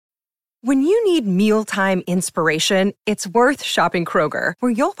When you need mealtime inspiration, it's worth shopping Kroger,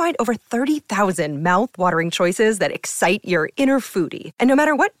 where you'll find over 30,000 mouth-watering choices that excite your inner foodie. And no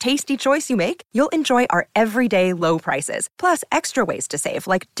matter what tasty choice you make, you'll enjoy our everyday low prices, plus extra ways to save,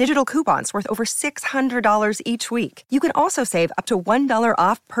 like digital coupons worth over $600 each week. You can also save up to $1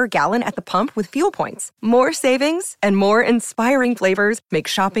 off per gallon at the pump with fuel points. More savings and more inspiring flavors make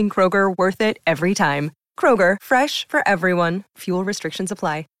shopping Kroger worth it every time. Kroger, fresh for everyone. Fuel restrictions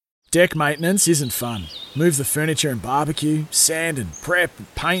apply. Deck maintenance isn't fun. Move the furniture and barbecue, sand and prep,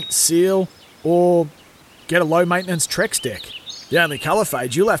 paint, seal, or get a low-maintenance Trex deck. The only colour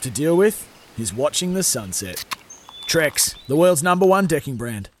fade you'll have to deal with is watching the sunset. Trex, the world's #1 decking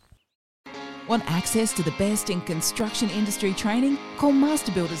brand. Want access to the best in construction industry training? Call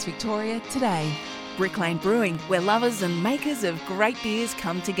Master Builders Victoria today. Brick Lane Brewing, where lovers and makers of great beers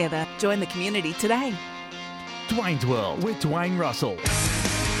come together. Join the community today. Dwayne's World with Dwayne Russell.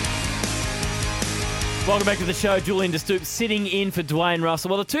 Welcome back to the show. Julian De Stoop sitting in for Dwayne Russell.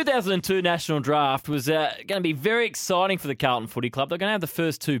 Well, the 2002 National Draft was going to be very exciting for the Carlton Footy Club. They're going to have the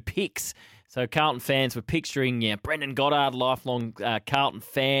first 2 picks. So Carlton fans were picturing Brendan Goddard, lifelong Carlton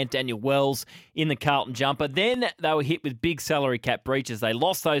fan, Daniel Wells in the Carlton jumper. Then they were hit with big salary cap breaches. They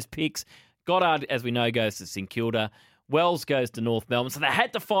lost those picks. Goddard, as we know, goes to St Kilda. Wells goes to North Melbourne. So they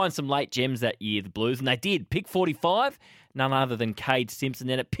had to find some late gems that year, the Blues, and they did. Pick 45, none other than Cade Simpson.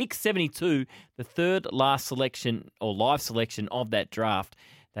 Then at pick 72, the third last selection or live selection of that draft,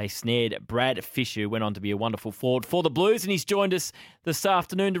 they snared Brad Fisher, who went on to be a wonderful forward for the Blues, and he's joined us this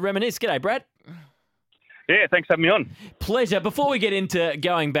afternoon to reminisce. G'day, Brad. Yeah, thanks for having me on. Pleasure. Before we get into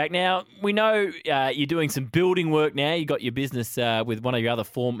going back now, we know you're doing some building work now. You got your business with one of your other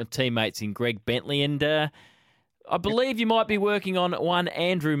former teammates in Greg Bentley, and I believe you might be working on one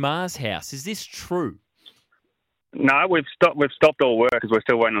Andrew Maher's house. Is this true? No, we've stopped all work because we're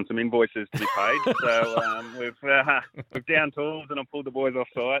still waiting on some invoices to be paid. So we've down tools and I've pulled the boys off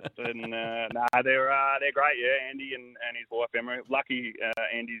site. And they're great. Yeah, Andy and his wife Emma. Lucky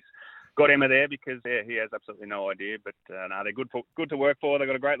Andy's got Emma there because he has absolutely no idea. But they're good to work for. They've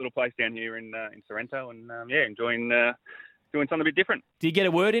got a great little place down here in Sorrento, and enjoying doing something a bit different. Do you get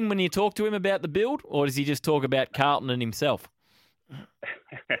a word in when you talk to him about the build, or does he just talk about Carlton and himself?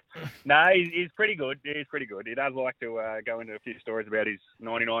 No, he's pretty good. He's pretty good. He does like to go into a few stories about his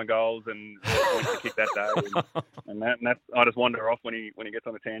 99 goals and points to kick that day, and that. I just wander off when he gets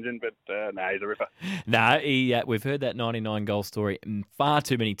on a tangent. But he's a ripper. No, we've heard that 99 goal story far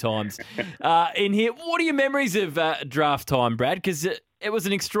too many times in here. What are your memories of draft time, Brad? Because it was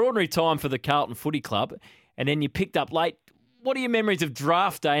an extraordinary time for the Carlton Footy Club, and then you picked up late. What are your memories of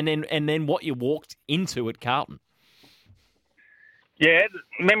draft day, and then what you walked into at Carlton? Yeah,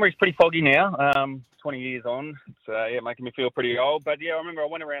 memory's pretty foggy now. 20 years on, so making me feel pretty old. But I remember I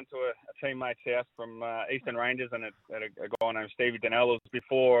went around to a teammate's house from Eastern Rangers, and had a guy named Stevie Donnell. It was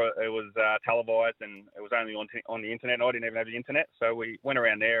before it was televised, and it was only on the internet. And I didn't even have the internet, so we went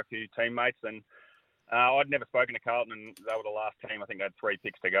around there, a few teammates, and I'd never spoken to Carlton, and they were the last team. I think they had 3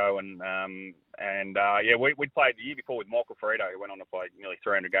 picks to go, and we'd played the year before with Michael Frito, who went on to play nearly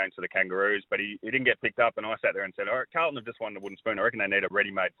 300 games for the Kangaroos, but he didn't get picked up, and I sat there and said, all right, Carlton have just won the Wooden Spoon. I reckon they need a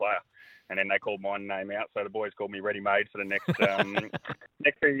ready-made player. And then they called my name out, so the boys called me ready-made for the next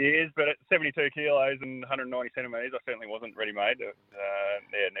next 2 years. But at 72 kilos and 190 centimetres, I certainly wasn't ready-made.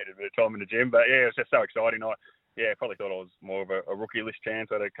 Needed a bit of time in the gym, but it was just so exciting. Probably thought I was more of a rookie list chance.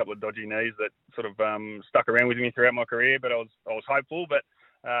 I had a couple of dodgy knees that sort of stuck around with me throughout my career, but I was hopeful. But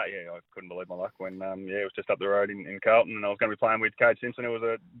I couldn't believe my luck when it was just up the road in Carlton, and I was going to be playing with Cade Simpson, who was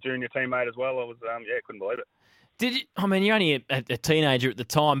a junior teammate as well. I was couldn't believe it. Did you? I mean, you're only a teenager at the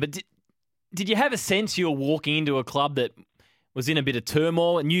time, but did you have a sense you were walking into a club that was in a bit of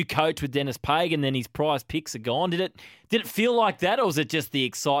turmoil? A new coach with Dennis Pagan, and then his prize picks are gone. Did it feel like that, or was it just the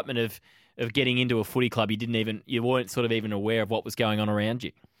excitement of getting into a footy club? You weren't sort of even aware of what was going on around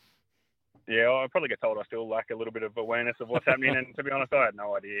you? Yeah, I probably get told I still lack a little bit of awareness of what's happening, and to be honest, I had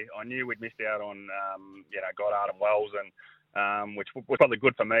no idea. I knew we'd missed out on Goddard and Wells, and which was probably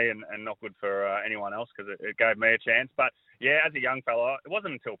good for me and not good for anyone else because it gave me a chance. But as a young fella, it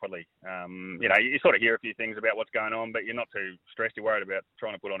wasn't until probably you sort of hear a few things about what's going on, but you're not too stressed. You're worried about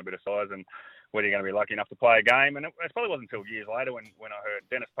trying to put on a bit of size and whether you're going to be lucky enough to play a game. And it probably wasn't until years later when I heard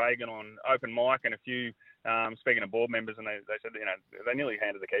Dennis Pagan on open mic and a few speaking of board members, and they said they nearly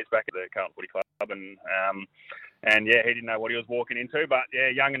handed the keys back at the Carlton Footy Club, and he didn't know what he was walking into. But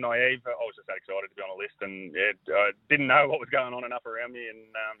young and naive, I was just that excited to be on a list, and I didn't know what was going on enough around me. And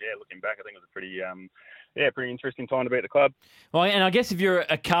looking back, I think it was a pretty interesting time to be at the club. Well, and I guess if you're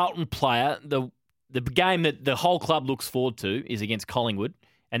a Carlton player, the game that the whole club looks forward to is against Collingwood.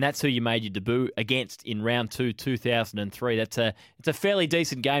 and that's who you made your debut against in round 2, 2003. It's a fairly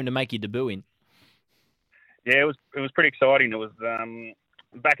decent game to make your debut in. Yeah, it was pretty exciting. It was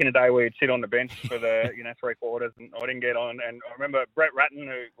back in the day where you'd sit on the bench for the 3 quarters, and I didn't get on. And I remember Brett Ratton,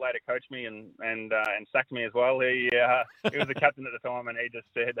 who later coached me and sacked me as well. He was the captain at the time, and he just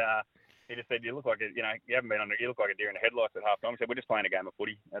said, you look like you haven't been you look like a deer in the headlights at half time. He said, we're just playing a game of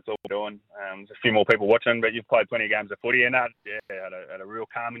footy. That's all we're doing. There's a few more people watching, but you've played plenty of games of footy, and that had a real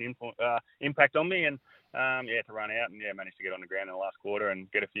calming impact on me. And to run out and managed to get on the ground in the last quarter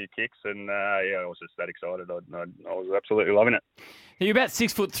and get a few kicks. And I was just that excited. I was absolutely loving it. You're about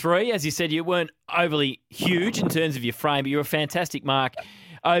 6'3", as you said. You weren't overly huge in terms of your frame, but you're a fantastic mark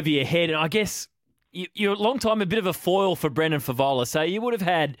over your head. And I guess you're a long time a bit of a foil for Brendan Favola, so you would have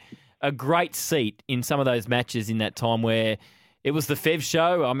had a great seat in some of those matches in that time where it was the Fev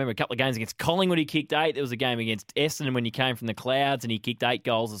show. I remember a couple of games against Collingwood, he kicked 8. There was a game against Essendon when he came from the clouds and he kicked 8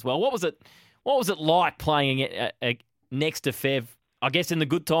 goals as well. What was it like playing next to Fev, I guess, in the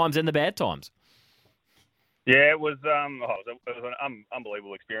good times and the bad times? Yeah, it was an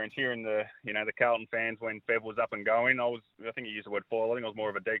unbelievable experience hearing the Carlton fans when Fev was up and going. I think he used the word foil. I think I was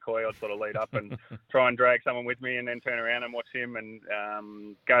more of a decoy. I'd sort of lead up and try and drag someone with me and then turn around and watch him and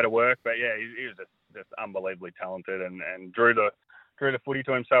go to work. But yeah, he was just unbelievably talented and drew the footy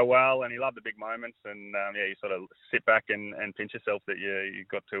to him so well, and he loved the big moments. And you sort of sit back and pinch yourself that you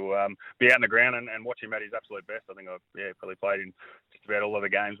got to be out on the ground and watch him at his absolute best. I think I probably played in just about all of the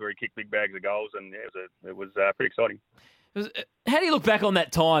games where he kicked big bags of goals, and it was pretty exciting. How do you look back on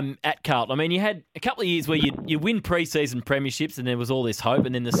that time at Carlton? I mean, you had a couple of years where you win pre-season premierships, and there was all this hope,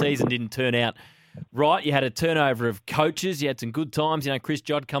 and then the season didn't turn out right. You had a turnover of coaches. You had some good times. Chris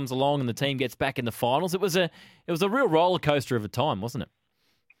Judd comes along and the team gets back in the finals. It was a real roller coaster of a time, wasn't it?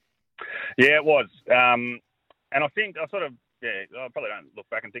 Yeah, it was. And I think I probably don't look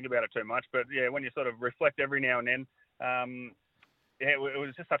back and think about it too much, but yeah, when you sort of reflect every now and then, it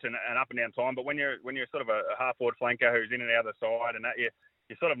was just such an up and down time. But when you're sort of a half forward flanker who's in and out of the side, and that you're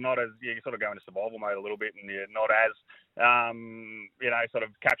sort of not as you sort of go into survival mode a little bit, and you're not as sort of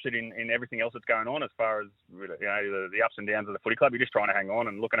captured in everything else that's going on as far as the ups and downs of the footy club. You're just trying to hang on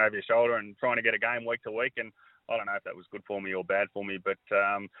and looking over your shoulder and trying to get a game week to week. And I don't know if that was good for me or bad for me, but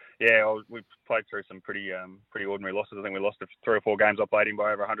we played through some pretty ordinary losses. I think we lost 3 or 4 games I played in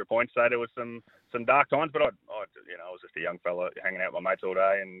by over 100 points. So there was some dark times, but I was just a young fella hanging out with my mates all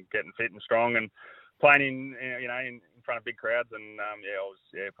day and getting fit and strong and playing in front of big crowds, and I was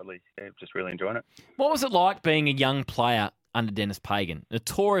probably just really enjoying it. What was it like being a young player under Dennis Pagan?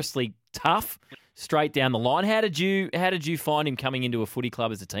 Notoriously tough, straight down the line. How did you find him coming into a footy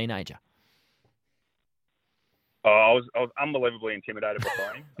club as a teenager? I was unbelievably intimidated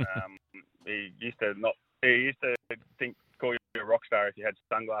by him. He used to call you a rock star if you had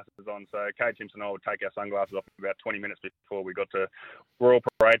sunglasses on. So Kate Simpson and I would take our sunglasses off about 20 minutes before we got to Royal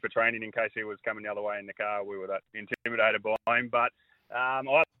Parade for training in case he was coming the other way in the car. We were that intimidated by him. But I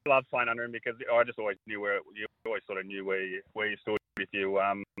loved playing under him because I just always knew where you stood with you.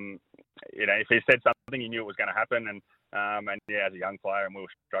 If he said something, you knew it was going to happen. And as a young player, and we were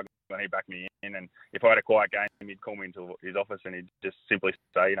struggling, he backed me in. And if I had a quiet game, he'd call me into his office and he'd just simply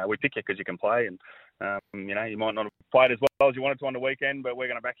say, we pick you because you can play. And, you might not have played as well as you wanted to on the weekend, but we're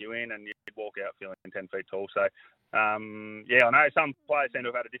going to back you in. And you'd walk out feeling 10 feet tall. So, I know some players seem to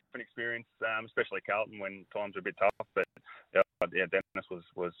have had a different experience, especially Carlton when times were a bit tough. But, Dennis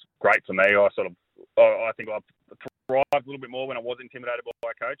was great for me. I think I thrived a little bit more when I was intimidated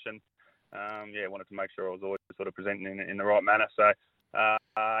by a coach. And, wanted to make sure I was always sort of presenting in the right manner. So,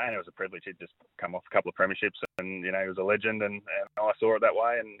 and it was a privilege. He'd just come off a couple of premierships and, he was a legend and I saw it that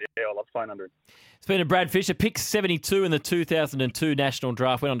way and, I loved playing under him. Speaking of Brad Fisher, picked 72 in the 2002 National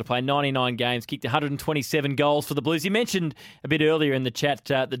Draft, went on to play 99 games, kicked 127 goals for the Blues. You mentioned a bit earlier in the chat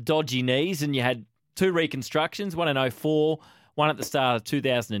the dodgy knees, and you had 2 reconstructions, one in 2004, one at the start of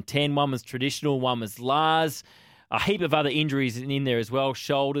 2010. One was traditional, one was Lars. A heap of other injuries in there as well,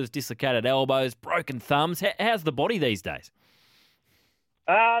 shoulders, dislocated elbows, broken thumbs. How's the body these days?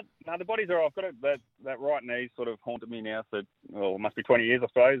 No, the body's all right. I've got that right knee sort of haunted me now for, it must be 20 years, I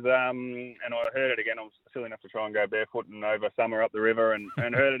suppose. And I hurt it again. I was silly enough to try and go barefoot and over summer up the river and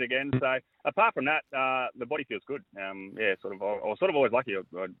hurt it again. So apart from that, the body feels good. I was sort of always lucky.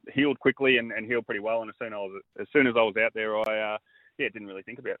 I healed quickly and healed pretty well. And as soon as I was out there, I didn't really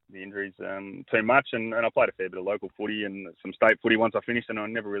think about the injuries too much. And I played a fair bit of local footy and some state footy once I finished, and I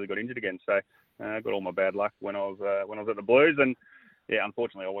never really got injured again. So I got all my bad luck when I was at the Blues. And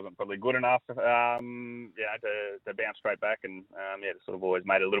unfortunately, I wasn't probably good enough, to bounce straight back, and it sort of always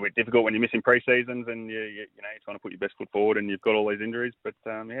made it a little bit difficult when you're missing pre-seasons and you're trying to put your best foot forward, and you've got all these injuries. But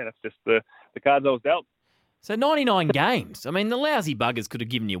that's just the cards I was dealt. So 99 games. I mean, the lousy buggers could have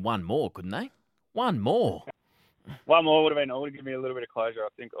given you one more, couldn't they? One more. One more would have given me a little bit of closure. I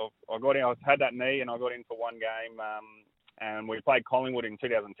think I got in. I had that knee, and I got in for one game. And we played Collingwood in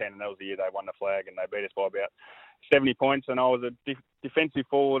 2010, and that was the year they won the flag, and they beat us by about 70 points. And I was a defensive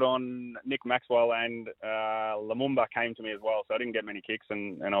forward on Nick Maxwell, and Lumumba came to me as well. So I didn't get many kicks,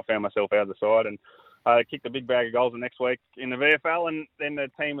 and I found myself out of the side. And I kicked a big bag of goals the next week in the VFL. And then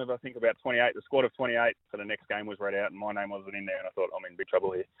the team of, I think, about 28, the squad of 28 for the next game was read out, and my name wasn't in there. And I thought, I'm in big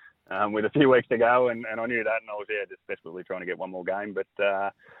trouble here with a few weeks to go. And I knew that, and I was, just desperately trying to get one more game. But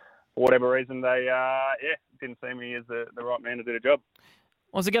for whatever reason, they didn't see me as the right man to do the job.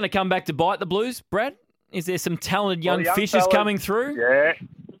 Was it going to come back to bite the Blues, Brad? Is there some talented young fishes coming through? Yeah,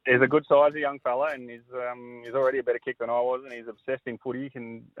 he's a good size, young fella, and he's already a better kick than I was, and he's obsessed in footy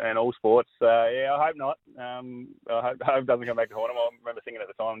and all sports. I hope not. I hope it doesn't come back to haunt him. I remember thinking at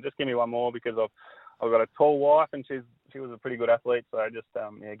the time, just give me one more, because I've got a tall wife, and she was a pretty good athlete. So just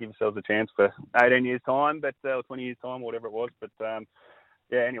give yourselves a chance for 18 years time, or 20 years time, whatever it was. But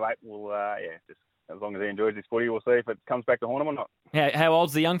anyway, we'll just as long as he enjoys his footy, we'll see if it comes back to haunt him or not. How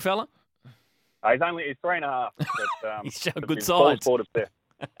old's the young fella? He's 3.5. But, he's a good size.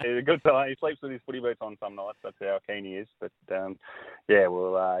 He's a good fella. He sleeps with his footy boots on some nights. That's how keen he is. But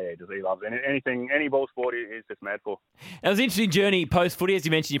he loves anything, any ball sport. He's just mad for. It was an interesting journey post footy, as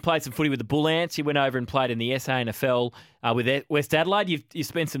you mentioned. You played some footy with the Bull Ants. You went over and played in the SANFL with West Adelaide. You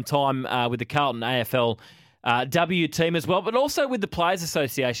spent some time with the Carlton AFL W team as well, but also with the Players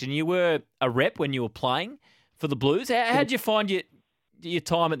Association. You were a rep when you were playing for the Blues. How did you find your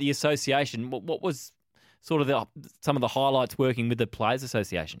time at the association? What was sort of some of the highlights working with the Players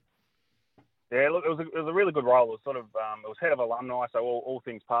Association? Yeah, look, it was a really good role. It was sort of it was head of alumni, so all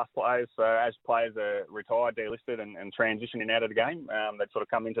things past players. So as players are retired, delisted, and transitioning out of the game, they'd sort of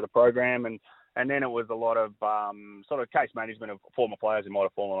come into the program, and then it was a lot of sort of case management of former players who might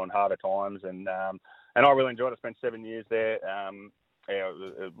have fallen on harder times, and I really enjoyed it. I spent 7 years there.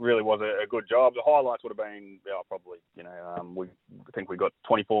 It really was a good job. The highlights would have been probably, I think we got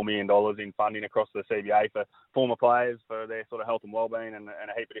 $24 million in funding across the CBA for former players for their sort of health and wellbeing, and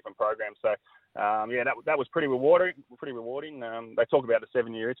a heap of different programs. So, that was pretty rewarding. They talk about the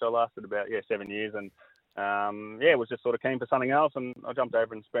 7 year itch. I lasted about 7 years, and was just sort of keen for something else. And I jumped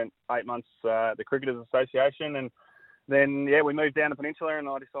over and spent 8 months at the Cricketers Association, and then, we moved down to Peninsula, and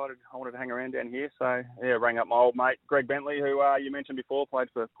I decided I wanted to hang around down here. So, rang up my old mate, Greg Bentley, who you mentioned before, played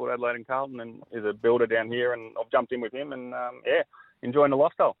for Port Adelaide and Carlton, and is a builder down here. And I've jumped in with him, and, enjoying the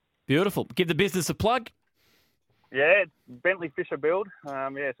lifestyle. Beautiful. Give the business a plug. Yeah, Bentley Fisher Build. So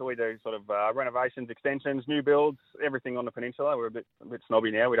we do sort of renovations, extensions, new builds, everything on the peninsula. We're a bit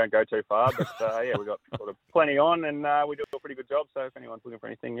snobby now. We don't go too far, but we've got sort of plenty on, and we do a pretty good job. So if anyone's looking for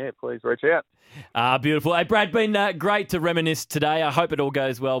anything, please reach out. Beautiful. Hey, Brad, been great to reminisce today. I hope it all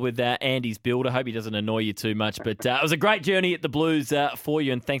goes well with Andy's build. I hope he doesn't annoy you too much, but it was a great journey at the Blues for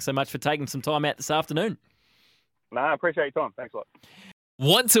you, and thanks so much for taking some time out this afternoon. No, I appreciate your time. Thanks a lot.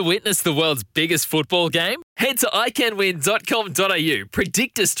 Want to witness the world's biggest football game? Head to iCanWin.com.au,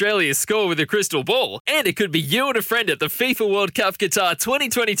 predict Australia's score with a crystal ball, and it could be you and a friend at the FIFA World Cup Qatar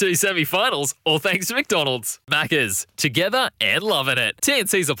 2022 semi-finals, all thanks to McDonald's. Maccas, together and loving it.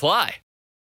 TNCs apply.